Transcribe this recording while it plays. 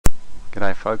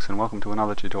G'day folks, and welcome to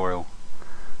another tutorial.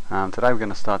 Today we're going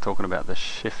to start talking about the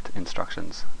shift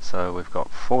instructions. So we've got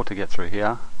 4 to get through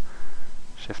here: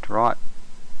 shift right,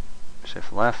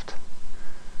 shift left,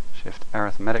 shift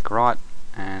arithmetic right,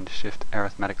 and shift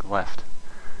arithmetic left.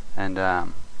 And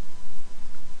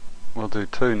we'll do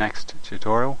 2 next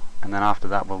tutorial, and then after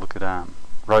that we'll look at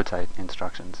rotate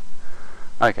instructions.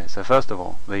 Okay, so first of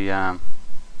all, the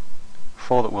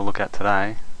 4 that we'll look at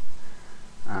today,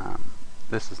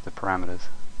 this is the parameters.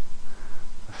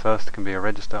 The first can be a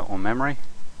register or memory.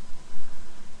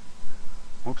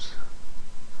 Whoops.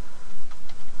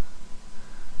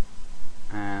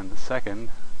 And the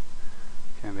second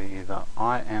can be either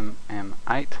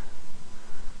IMM8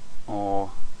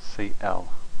 or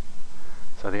CL.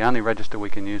 So the only register we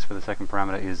can use for the second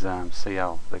parameter is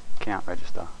CL, the count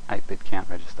register, 8-bit count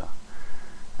register.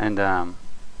 And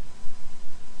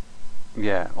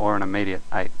yeah, or an immediate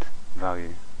 8-bit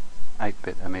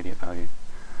immediate value.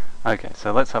 Okay,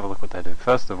 so let's have a look what they do.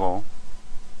 First of all,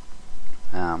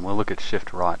 we'll look at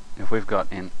shift right. If we've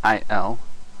got in AL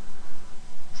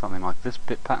something like this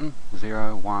bit pattern,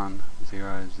 0, 1,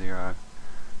 0, 0,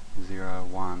 0,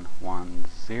 1, 1,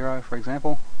 0, for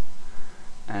example,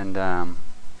 and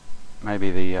maybe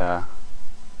the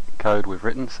code we've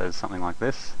written says something like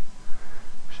this: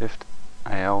 shift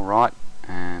AL right,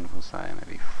 and we'll say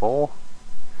maybe 4.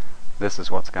 This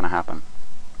is what's going to happen.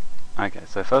 Okay,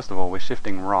 so first of all, we're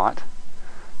shifting right,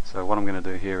 so what I'm going to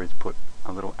do here is put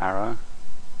a little arrow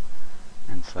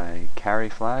and say carry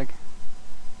flag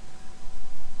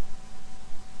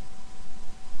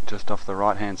just off the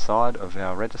right hand side of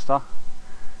our register,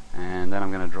 and then I'm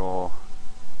going to draw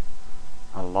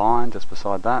a line just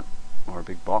beside that, or a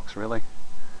big box really,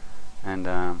 and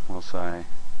we'll say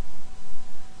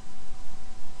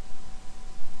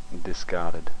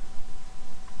discarded.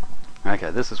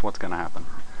 Okay, this is what's going to happen.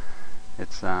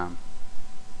 It's going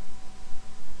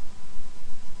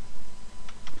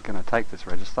to take this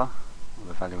register, or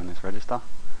the value in this register,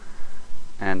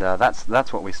 and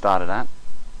that's what we started at.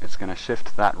 It's going to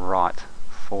shift that right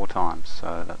 4 times.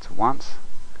 So that's once,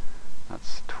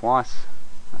 that's twice,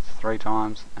 that's 3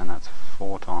 times, and that's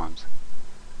 4 times.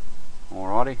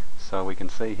 Alrighty, so we can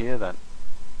see here that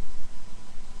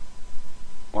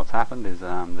what's happened is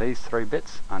these 3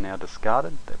 bits are now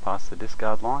discarded. They're past the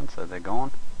discard line, so they're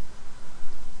gone.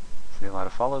 See you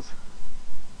later, fellas.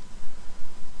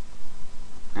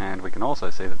 And we can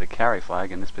also see that the carry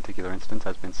flag in this particular instance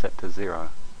has been set to 0.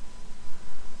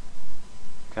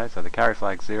 Okay, so the carry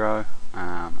flag 0,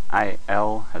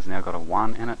 AL has now got a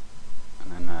 1 in it,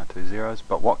 and then 2 zeros.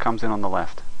 But what comes in on the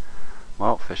left?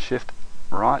 Well, for shift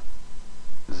right,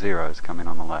 0s come in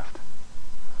on the left.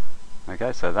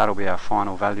 Okay, so that'll be our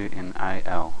final value in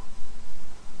AL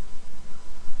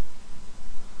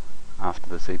after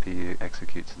the CPU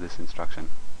executes this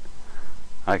instruction.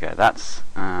 Okay, that's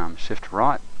shift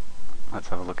right. Let's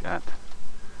have a look at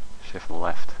shift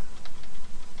left.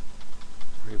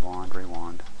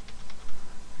 Rewind.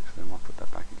 Actually, I might put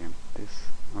that back again.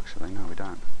 Actually, no, we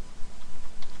don't.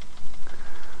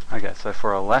 Okay, so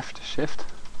for a left shift,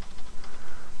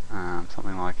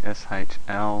 something like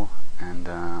SHL,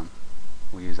 and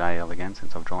we'll use AL again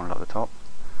since I've drawn it at the top.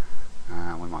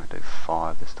 We might do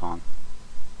 5 this time.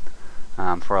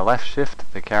 For a left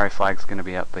shift, the carry flag is going to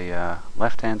be at the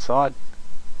left hand side,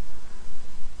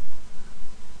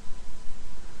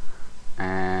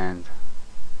 and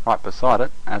right beside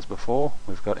it, as before,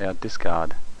 we've got our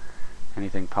discard.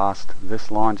 Anything past this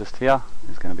line just here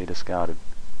is going to be discarded.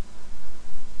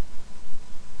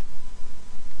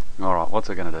 Alright, what's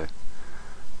it going to do?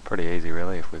 Pretty easy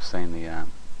really if we've seen the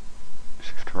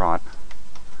shift right.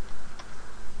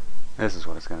 This is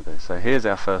what it's going to do. So here's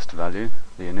our first value,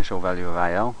 the initial value of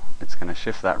AL. It's going to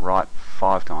shift that right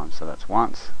 5 times. So that's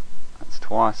once, that's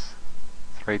twice,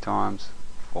 3 times,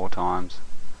 4 times,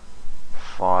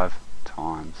 5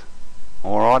 times.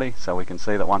 Alrighty, so we can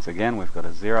see that once again we've got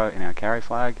a 0 in our carry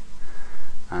flag.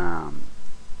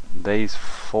 These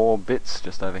 4 bits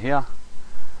just over here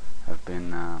have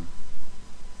been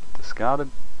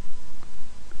discarded.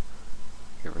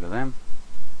 Get rid of them.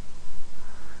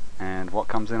 And what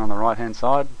comes in on the right hand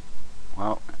side?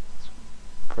 Well, it's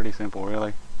pretty simple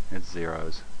really. It's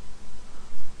zeros.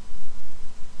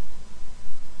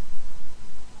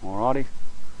 Alrighty.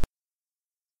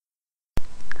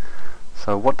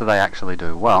 So what do they actually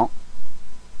do? Well,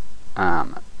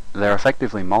 they're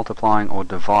effectively multiplying or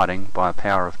dividing by a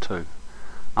power of 2.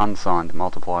 Unsigned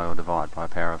multiply or divide by a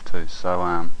power of 2.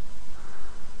 So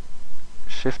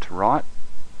shift right,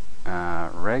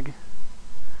 reg,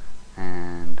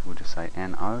 and we'll just say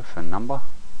NO for number,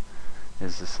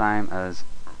 is the same as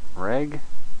reg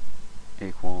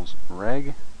equals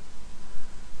reg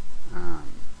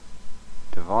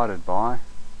divided by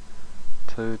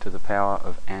 2 to the power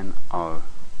of NO.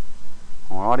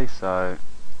 Alrighty, so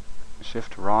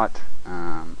shift right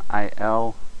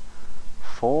AL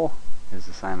 4 is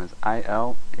the same as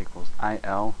AL equals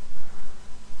AL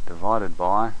divided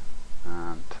by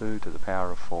 2 to the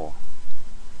power of 4.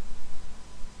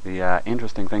 The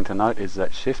interesting thing to note is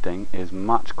that shifting is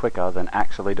much quicker than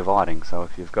actually dividing. So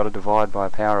if you've got to divide by a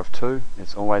power of 2,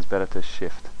 it's always better to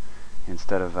shift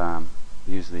instead of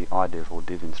use the IDiv or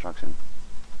div instruction.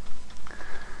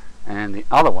 And the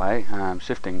other way,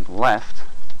 shifting left,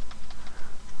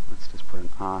 let's just put an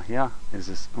R here, is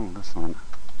this, oh that's not an,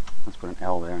 let's put an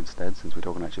L there instead since we're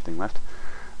talking about shifting left.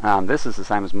 This is the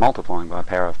same as multiplying by a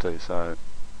power of 2, so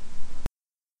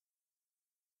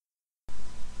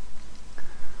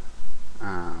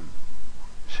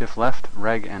shift left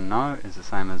reg and no is the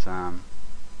same as the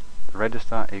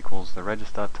register equals the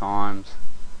register times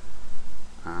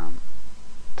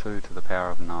 2 to the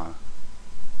power of no.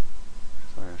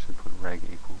 Sorry, I should put reg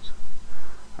equals.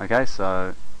 Okay,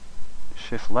 so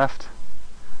shift left,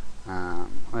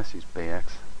 let's use bx.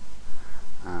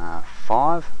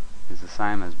 5 is the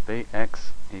same as bx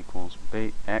equals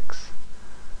bx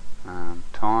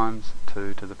times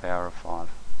 2 to the power of 5.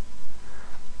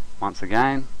 Once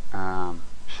again,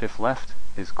 shift left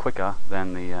is quicker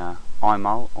than the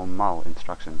imul or mul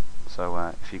instruction. So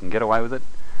if you can get away with it,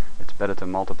 it's better to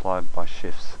multiply by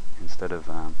shifts instead of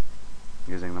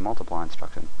using the multiply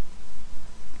instruction.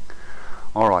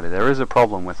 Alrighty, there is a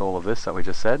problem with all of this that we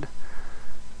just said.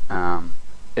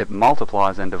 It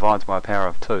multiplies and divides by a power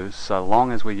of 2 so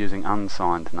long as we're using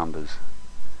unsigned numbers.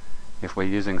 If we're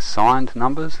using signed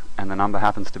numbers and the number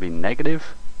happens to be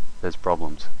negative, there's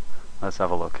problems. Let's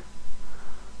have a look.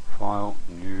 File,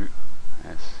 new,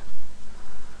 S.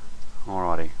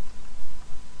 Alrighty.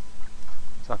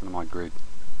 Let's open my grid.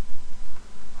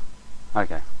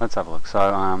 Okay, let's have a look.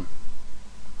 So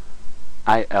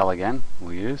AL again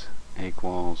we'll use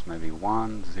equals maybe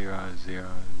 1 0 0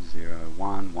 0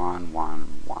 1 1 1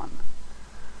 1.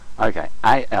 Okay,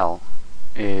 AL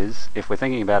is, if we're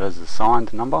thinking about it as a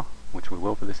signed number, which we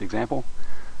will for this example,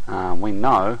 we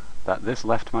know that this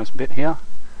leftmost bit here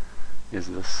is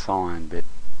the sign bit.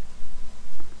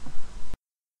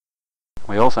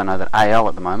 We also know that AL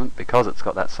at the moment, because it's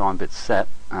got that sign bit set,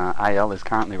 AL is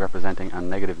currently representing a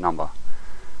negative number.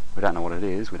 We don't know what it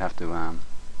is. We'd have to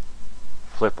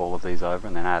flip all of these over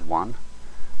and then add 1,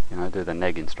 you know, do the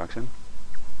neg instruction.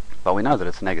 But we know that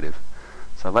it's negative.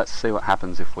 So let's see what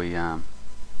happens if we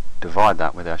divide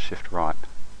that with our shift right.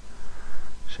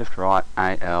 Shift right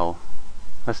AL,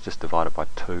 let's just divide it by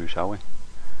 2, shall we?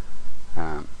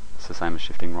 It's the same as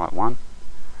shifting right 1.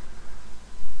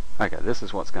 Okay, this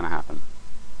is what's going to happen.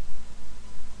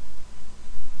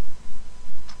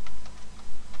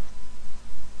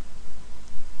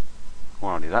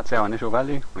 Alrighty, that's our initial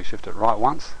value. We shift it right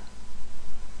once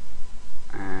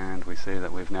and we see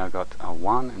that we've now got a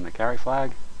 1 in the carry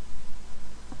flag.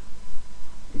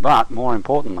 But more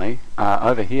importantly,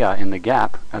 over here in the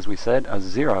gap, as we said, a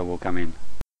 0 will come in.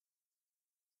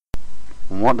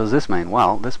 And what does this mean?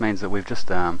 Well, this means that we've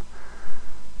just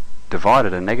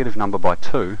divided a negative number by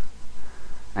 2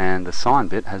 and the sign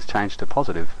bit has changed to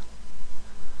positive.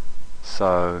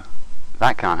 So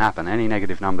that can't happen. Any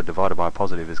negative number divided by a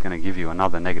positive is going to give you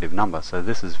another negative number, so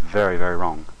this is very, very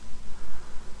wrong.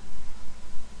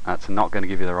 That's not going to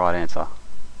give you the right answer.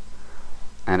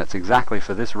 And it's exactly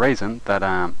for this reason that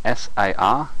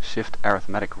SAR, Shift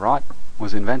Arithmetic Right,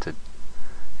 was invented.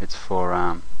 It's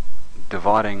for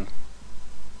dividing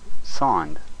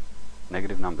signed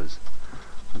negative numbers.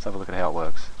 Let's have a look at how it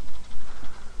works.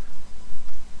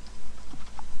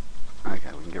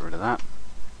 Okay, we can get rid of that.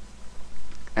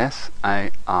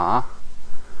 SAR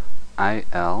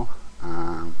AL,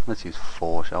 let's use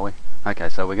 4, shall we? Okay,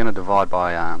 so we're going to divide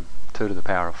by 2 to the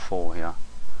power of 4 here.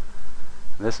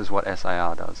 This is what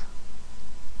SAR does.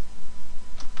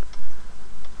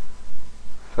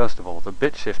 First of all, the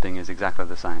bit shifting is exactly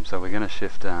the same, so we're going to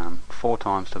shift 4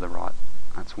 times to the right.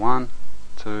 That's 1,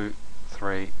 2,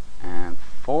 3 and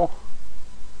 4,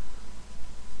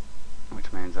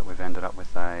 which means that we've ended up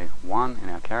with a 1 in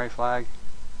our carry flag.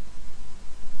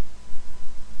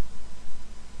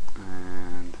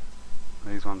 And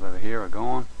these ones over here are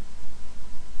gone.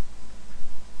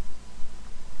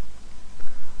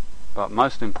 But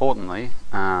most importantly,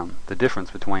 the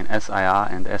difference between SAR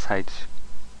and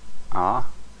SHR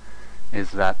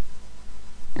is that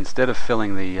instead of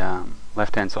filling the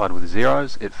left hand side with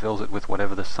zeros, it fills it with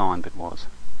whatever the sign bit was.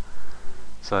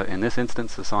 So in this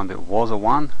instance the sign bit was a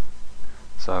 1,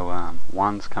 so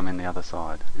 1's come in the other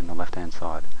side, in the left hand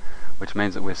side. which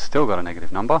means that we've still got a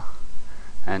negative number,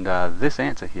 and this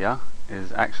answer here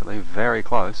is actually very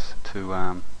close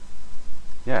to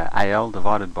AL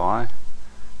divided by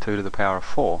 2 to the power of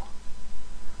 4.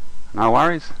 No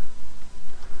worries.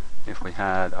 If we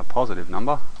had a positive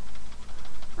number,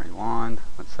 rewind,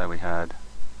 let's say we had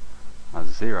a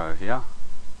 0 here,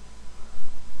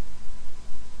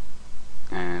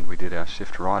 and we did our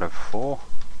shift right of 4,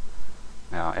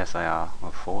 our SAR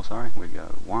of 4, sorry, we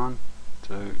go 1,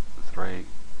 2, 3,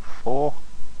 4.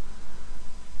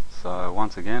 So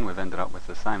once again we've ended up with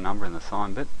the same number in the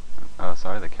sign bit,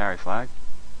 the carry flag,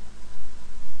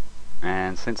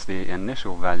 and since the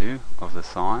initial value of the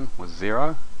sign was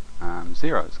 0,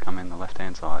 zeros come in the left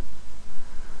hand side.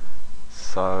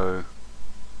 So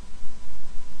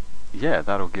yeah,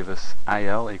 that'll give us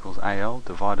AL equals AL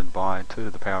divided by 2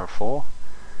 to the power of 4,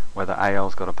 whether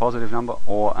AL's got a positive number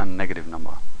or a negative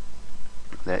number.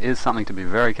 There is something to be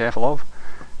very careful of,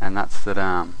 and that's that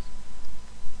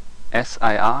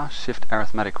SAR, shift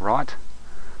arithmetic right,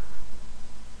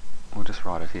 we'll just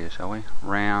write it here, shall we,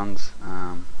 rounds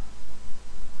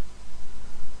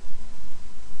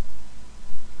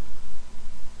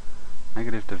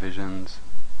negative divisions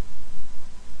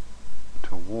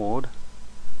toward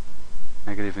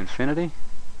negative infinity,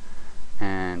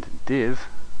 and div,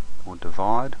 or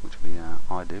divide, which would be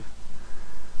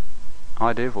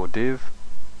IDiv or div,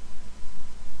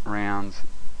 rounds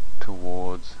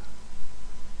towards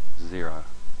 0.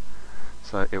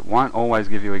 So it won't always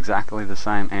give you exactly the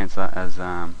same answer as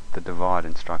the divide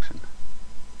instruction,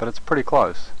 but it's pretty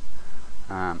close,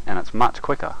 and it's much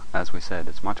quicker. As we said,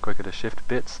 it's much quicker to shift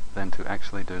bits than to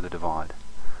actually do the divide.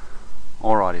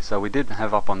 Alrighty, so we did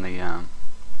have up on the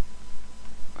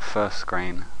first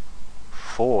screen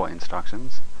 4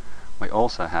 instructions. We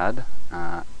also had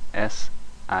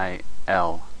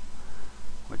SAL,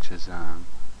 which is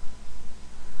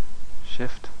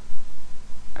shift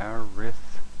arithmetic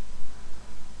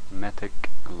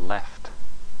left.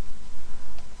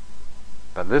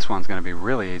 But this one's going to be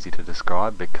really easy to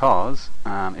describe because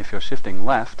if you're shifting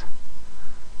left,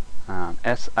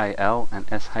 SAL and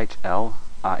SHL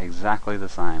are exactly the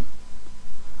same.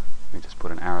 Let me just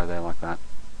put an arrow there like that.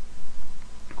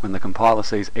 When the compiler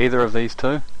sees either of these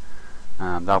two,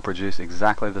 they'll produce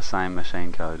exactly the same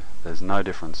machine code. There's no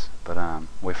difference, but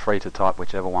we're free to type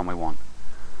whichever one we want.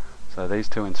 So these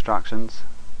two instructions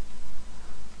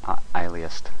are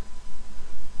aliased.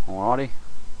 Alrighty,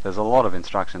 there's a lot of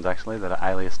instructions actually that are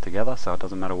aliased together, so it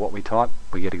doesn't matter what we type,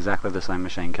 we get exactly the same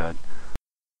machine code.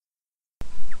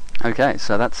 Okay,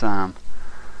 so that's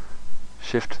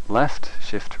shift left,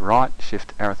 shift right,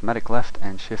 shift arithmetic left,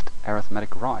 and shift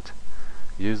arithmetic right.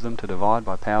 Use them to divide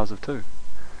by powers of 2.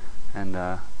 And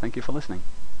thank you for listening.